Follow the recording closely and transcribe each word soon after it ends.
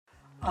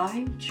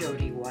I'm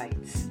Jody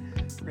Whites,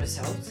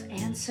 Results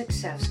and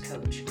Success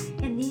Coach,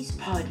 and these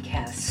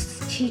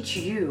podcasts teach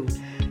you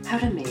how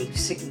to make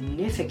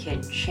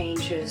significant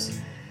changes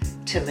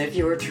to live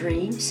your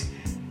dreams,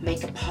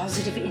 make a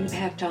positive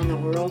impact on the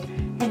world,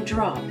 and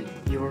drop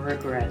your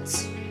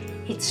regrets.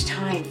 It's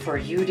time for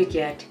you to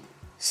get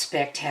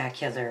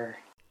spectacular.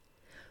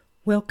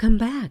 Welcome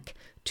back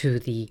to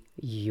the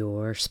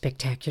Your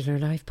Spectacular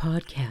Life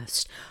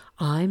podcast.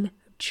 I'm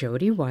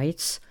Jody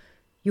Whites,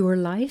 your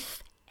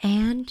life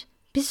and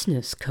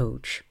business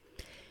coach,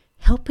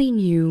 helping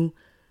you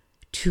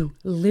to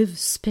live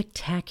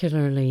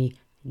spectacularly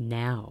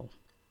now.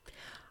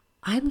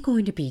 I'm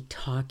going to be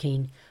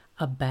talking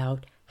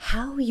about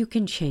how you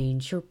can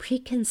change your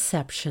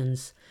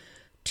preconceptions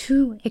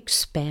to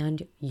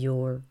expand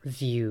your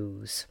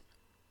views.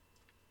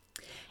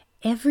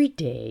 Every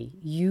day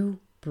you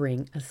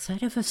bring a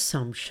set of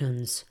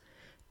assumptions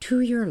to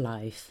your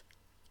life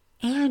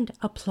and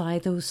apply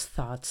those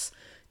thoughts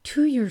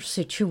to your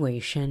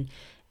situation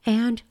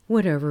and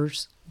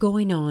whatever's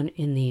going on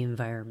in the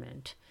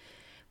environment.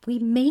 We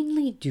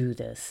mainly do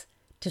this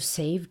to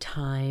save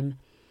time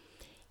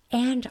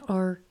and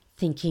our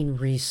thinking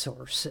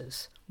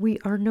resources. We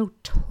are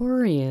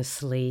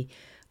notoriously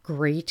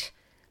great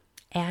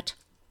at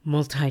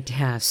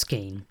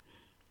multitasking.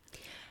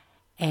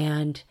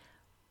 And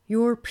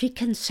your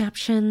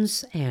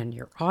preconceptions and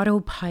your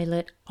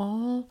autopilot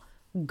all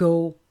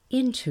go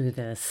into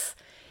this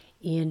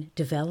in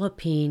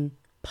developing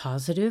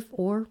positive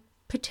or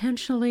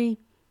potentially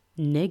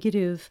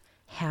negative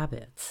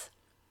habits.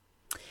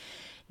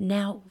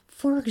 Now,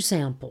 for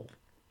example,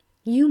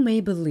 you may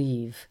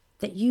believe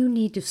that you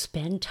need to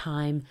spend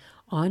time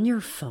on your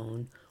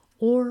phone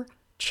or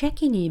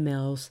checking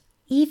emails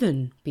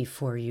even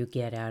before you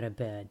get out of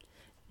bed.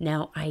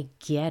 Now, I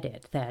get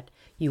it that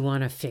you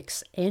want to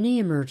fix any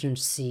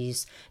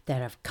emergencies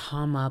that have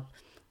come up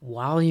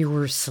while you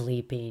were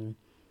sleeping,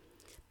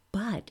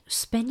 but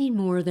spending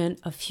more than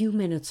a few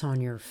minutes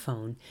on your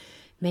phone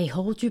may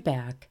hold you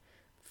back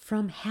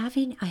from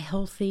having a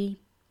healthy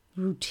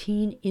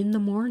routine in the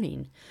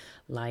morning,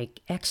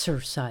 like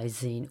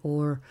exercising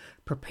or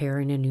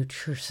preparing a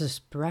nutritious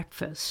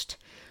breakfast,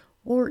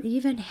 or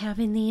even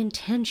having the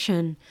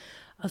intention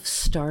of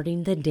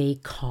starting the day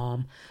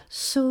calm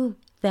so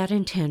that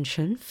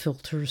intention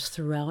filters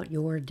throughout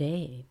your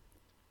day.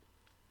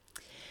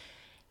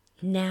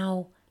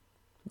 Now,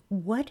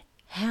 what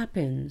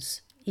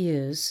happens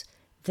is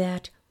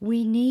that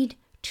we need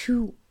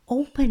to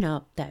open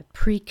up that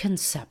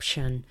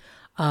preconception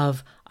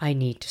of, I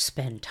need to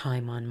spend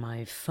time on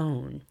my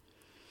phone.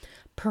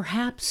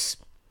 Perhaps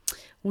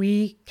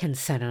we can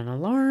set an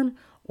alarm,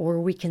 or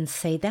we can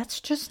say, that's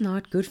just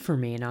not good for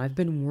me, and I've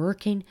been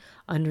working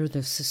under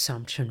this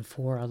assumption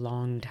for a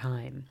long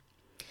time.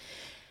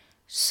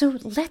 So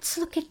let's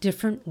look at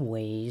different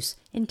ways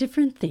and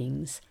different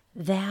things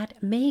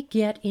that may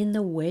get in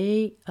the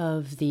way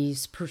of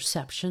these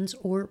perceptions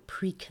or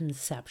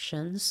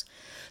preconceptions,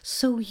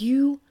 so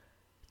you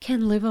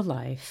can live a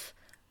life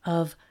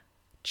of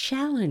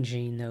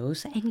challenging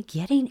those and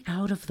getting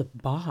out of the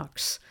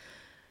box.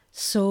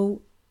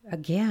 So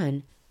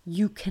again,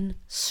 you can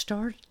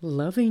start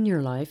loving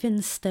your life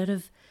instead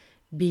of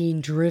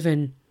being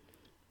driven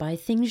by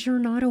things you're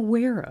not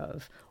aware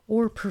of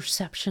or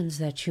perceptions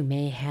that you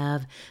may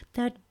have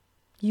that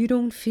you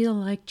don't feel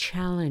like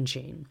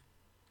challenging.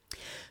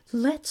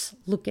 Let's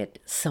look at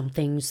some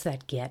things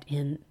that get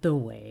in the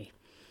way.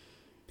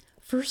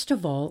 First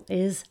of all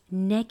is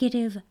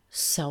negative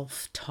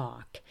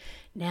self-talk.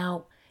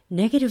 Now,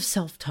 negative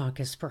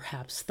self-talk is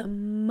perhaps the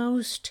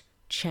most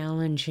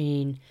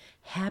challenging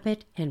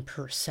habit and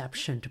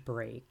perception to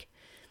break.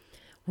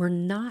 We're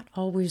not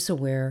always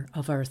aware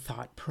of our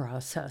thought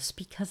process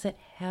because it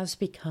has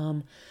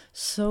become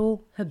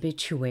so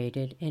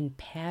habituated and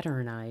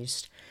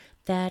patternized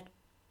that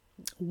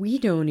we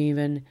don't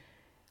even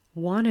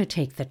want to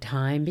take the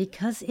time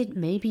because it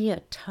may be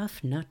a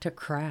tough nut to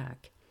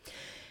crack.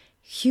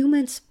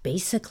 Humans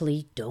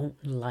basically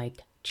don't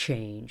like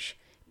change,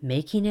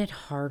 making it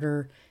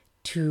harder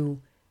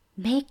to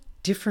make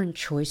different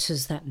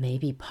choices that may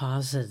be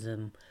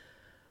positive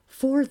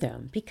for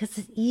them because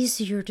it's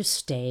easier to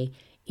stay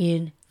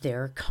in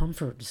their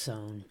comfort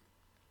zone.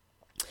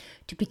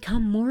 To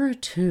become more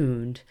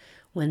attuned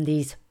when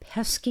these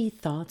pesky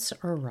thoughts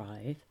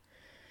arrive,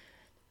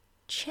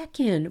 check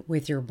in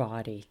with your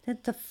body.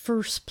 That's the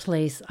first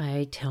place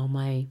I tell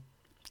my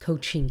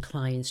coaching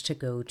clients to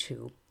go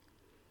to.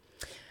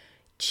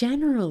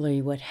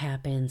 Generally, what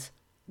happens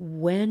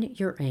when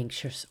you're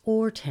anxious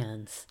or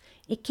tense,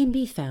 it can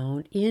be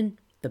found in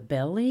the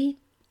belly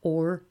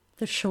or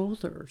the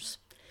shoulders.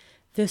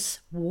 This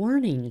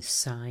warning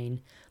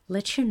sign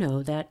lets you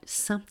know that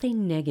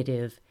something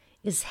negative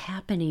is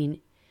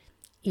happening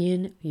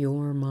in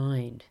your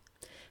mind.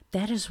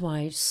 That is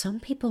why some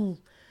people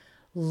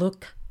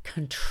look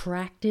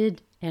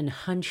contracted and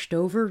hunched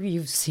over.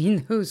 You've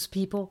seen those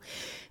people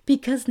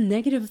because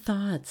negative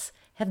thoughts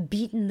have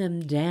beaten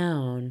them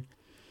down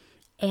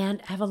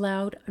and have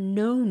allowed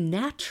no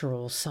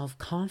natural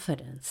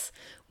self-confidence,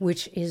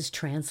 which is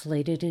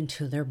translated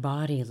into their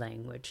body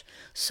language.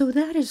 So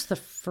that is the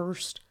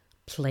first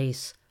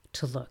place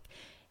to look.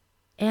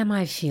 Am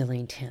I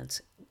feeling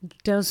tense?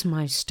 Does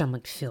my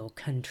stomach feel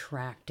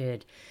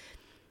contracted?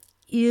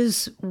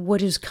 Is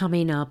what is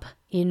coming up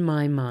in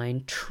my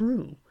mind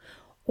true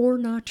or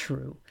not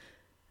true?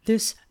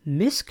 This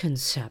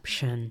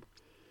misconception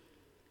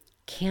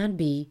can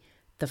be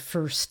the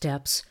first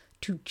steps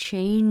to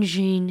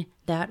changing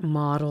that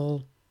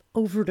model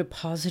over to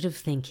positive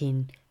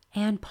thinking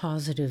and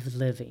positive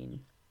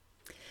living.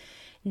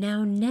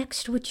 Now,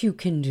 next, what you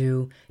can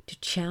do to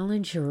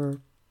challenge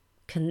your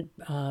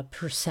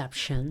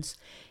perceptions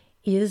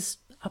is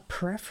a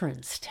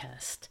preference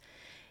test.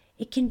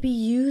 It can be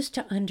used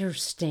to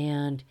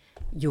understand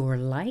your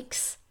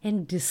likes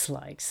and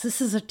dislikes.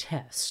 This is a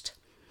test.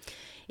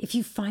 If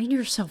you find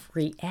yourself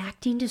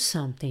reacting to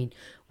something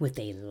with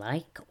a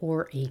like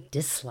or a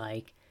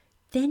dislike,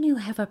 then you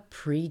have a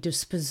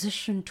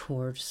predisposition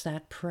towards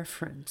that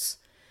preference.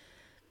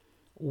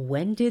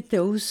 When did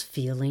those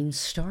feelings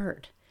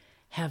start?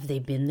 Have they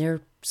been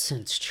there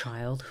since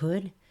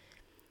childhood?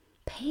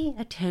 Pay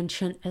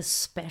attention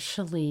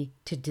especially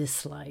to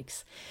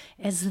dislikes,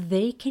 as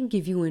they can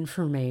give you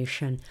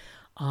information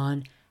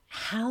on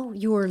how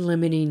you are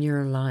limiting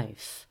your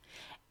life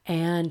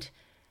and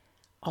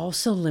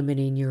also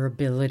limiting your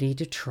ability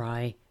to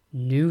try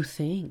new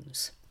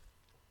things.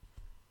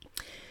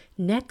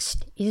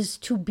 Next is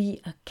to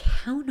be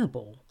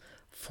accountable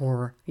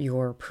for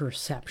your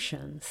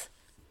perceptions.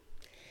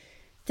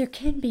 There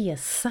can be a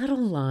subtle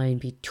line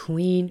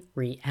between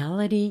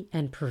reality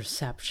and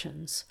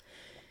perceptions.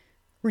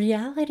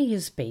 Reality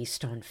is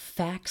based on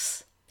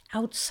facts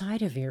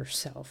outside of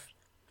yourself.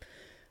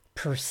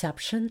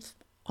 Perceptions,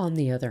 on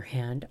the other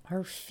hand,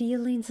 are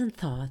feelings and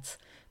thoughts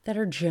that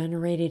are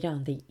generated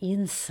on the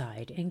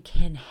inside and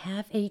can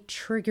have a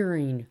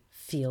triggering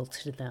feel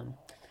to them.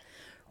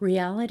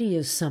 Reality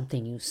is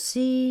something you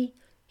see,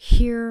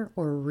 hear,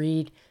 or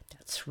read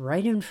that's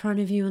right in front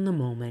of you in the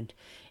moment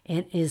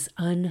and is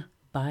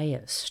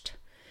unbiased.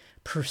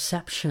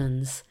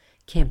 Perceptions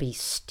can be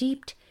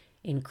steeped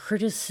in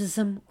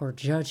criticism or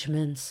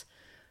judgments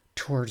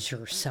towards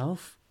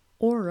yourself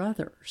or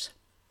others.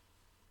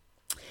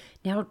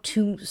 Now,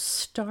 to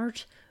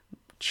start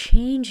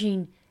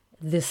changing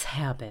this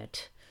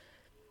habit,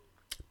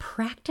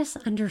 practice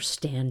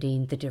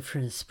understanding the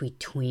difference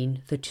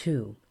between the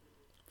two.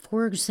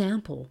 For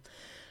example,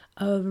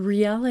 a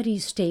reality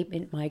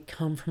statement might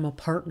come from a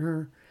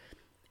partner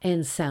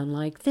and sound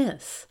like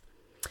this.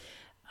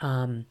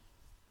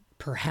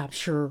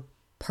 Perhaps your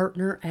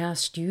partner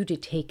asked you to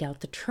take out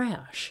the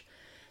trash.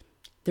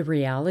 The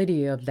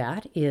reality of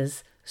that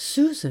is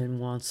Susan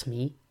wants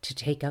me to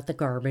take out the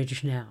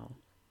garbage now.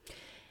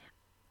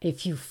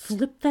 If you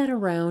flip that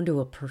around to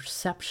a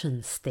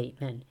perception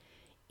statement,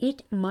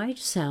 it might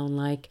sound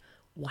like,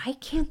 why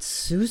can't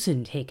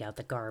Susan take out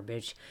the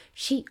garbage?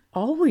 She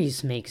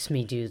always makes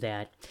me do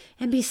that.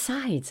 And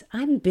besides,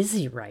 I'm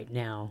busy right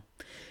now.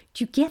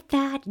 Do you get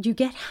that? Do you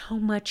get how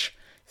much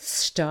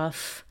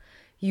stuff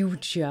you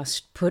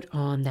just put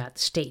on that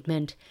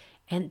statement?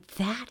 And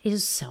that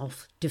is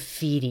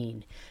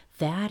self-defeating.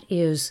 That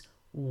is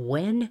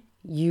when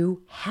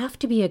you have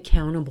to be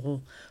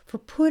accountable for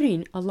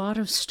putting a lot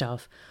of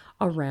stuff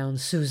around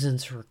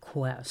Susan's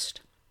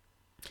request.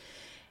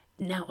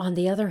 Now, on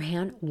the other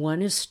hand,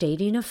 one is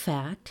stating a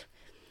fact,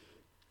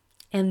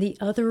 and the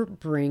other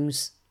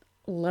brings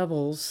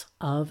levels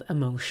of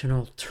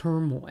emotional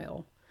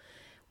turmoil.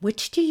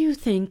 Which do you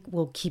think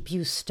will keep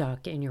you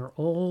stuck in your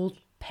old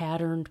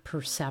patterned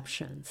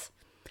perceptions?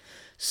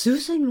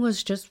 Susan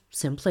was just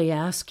simply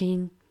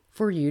asking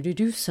for you to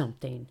do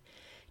something.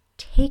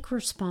 Take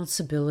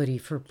responsibility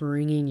for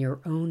bringing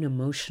your own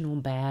emotional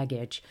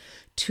baggage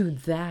to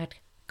that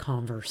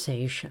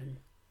conversation.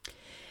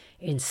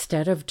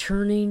 Instead of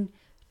turning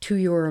to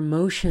your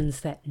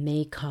emotions that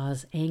may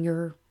cause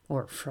anger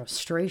or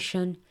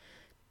frustration,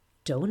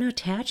 don't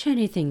attach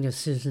anything to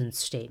Susan's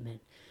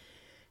statement.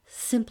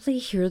 Simply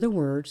hear the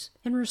words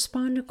and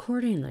respond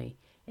accordingly,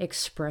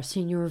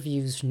 expressing your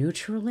views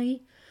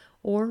neutrally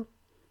or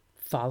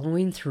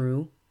following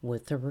through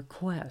with the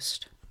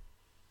request.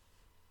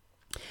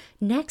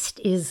 Next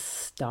is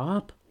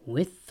stop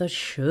with the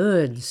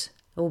shoulds.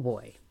 Oh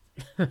boy.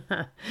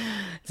 Does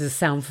this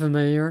sound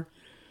familiar?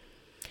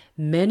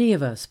 Many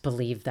of us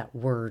believe that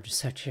words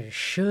such as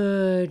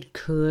should,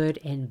 could,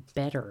 and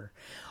better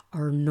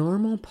are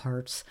normal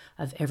parts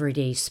of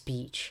everyday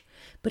speech.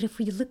 But if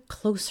we look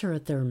closer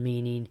at their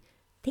meaning,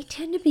 they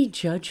tend to be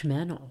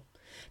judgmental.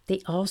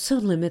 They also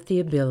limit the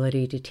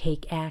ability to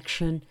take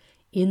action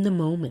in the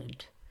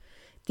moment.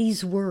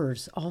 These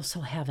words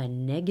also have a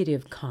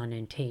negative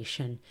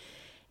connotation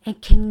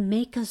and can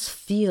make us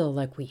feel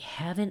like we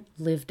haven't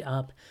lived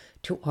up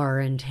to our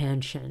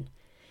intention.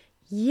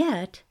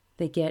 Yet,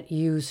 they get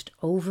used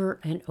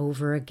over and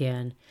over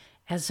again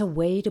as a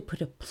way to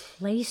put a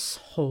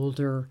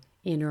placeholder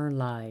in our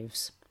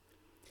lives.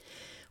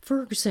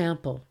 For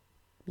example,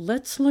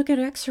 let's look at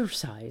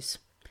exercise.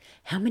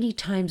 How many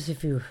times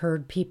have you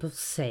heard people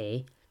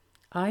say,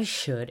 I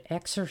should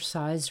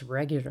exercise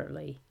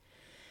regularly?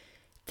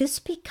 This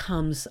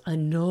becomes a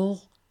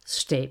null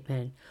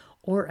statement,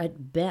 or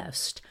at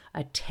best,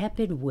 a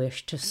tepid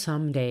wish to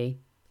someday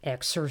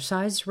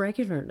exercise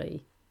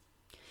regularly.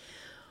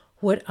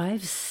 What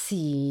I've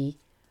seen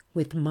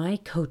with my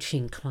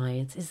coaching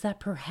clients is that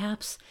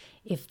perhaps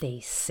if they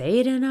say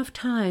it enough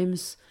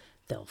times,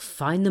 they'll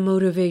find the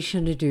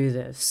motivation to do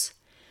this.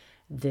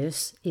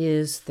 This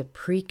is the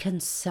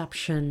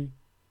preconception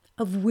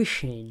of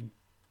wishing.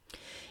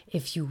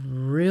 If you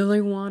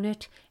really want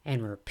it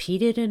and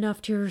repeat it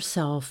enough to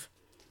yourself,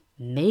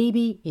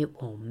 maybe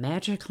it will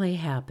magically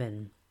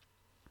happen.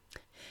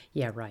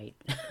 Yeah, right.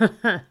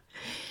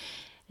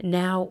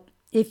 Now,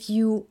 if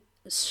you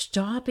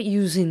stop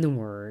using the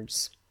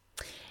words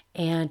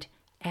and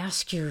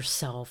ask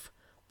yourself,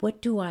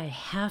 what do I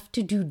have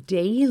to do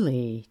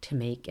daily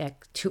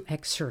to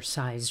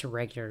exercise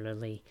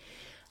regularly?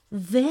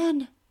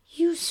 Then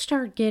you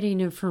start getting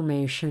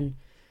information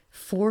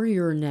for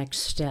your next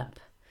step,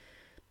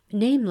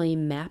 namely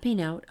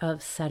mapping out a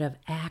set of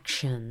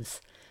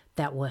actions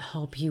that will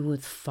help you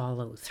with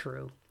follow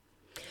through.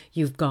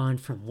 You've gone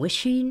from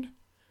wishing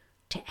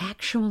to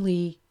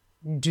actually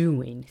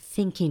doing,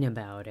 thinking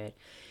about it,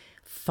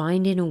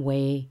 finding a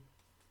way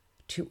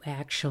to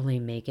actually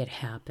make it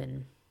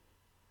happen.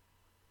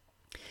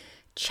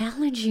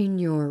 Challenging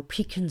your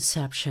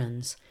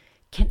preconceptions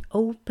can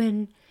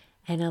open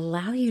and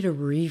allow you to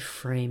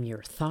reframe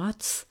your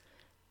thoughts,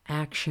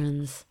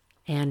 actions,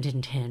 and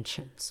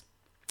intentions.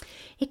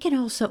 It can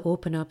also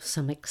open up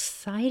some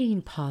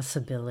exciting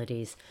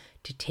possibilities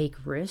to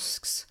take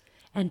risks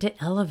and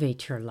to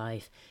elevate your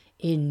life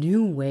in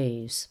new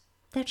ways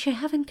that you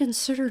haven't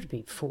considered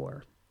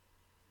before.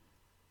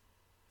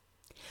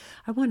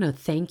 I want to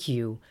thank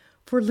you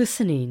for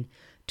listening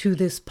to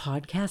this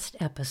podcast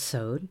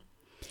episode.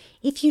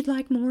 If you'd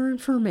like more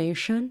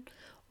information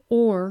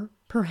or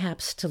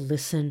perhaps to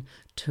listen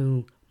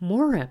to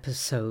more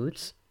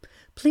episodes,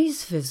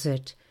 please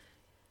visit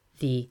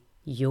the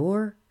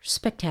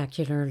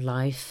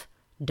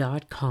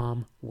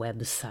yourspectacularlife.com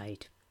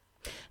website.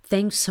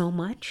 Thanks so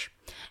much,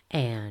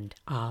 and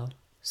I'll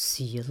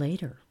see you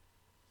later.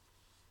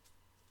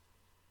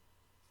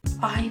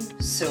 I'm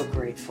so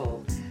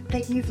grateful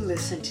that you've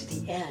listened to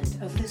the end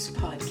of this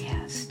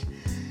podcast.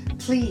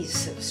 Please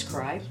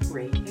subscribe,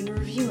 rate, and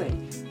review it,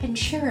 and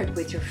share it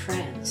with your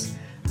friends.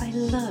 I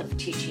love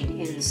teaching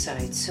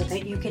insights so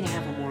that you can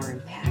have a more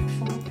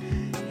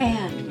impactful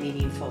and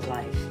meaningful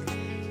life.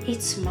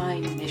 It's my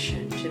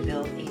mission to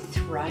build a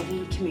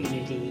thriving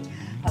community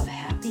of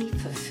happy,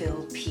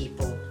 fulfilled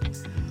people.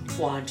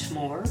 Want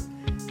more?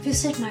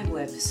 Visit my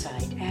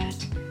website at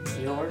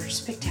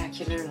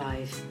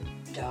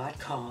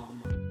yourspectacularlife.com.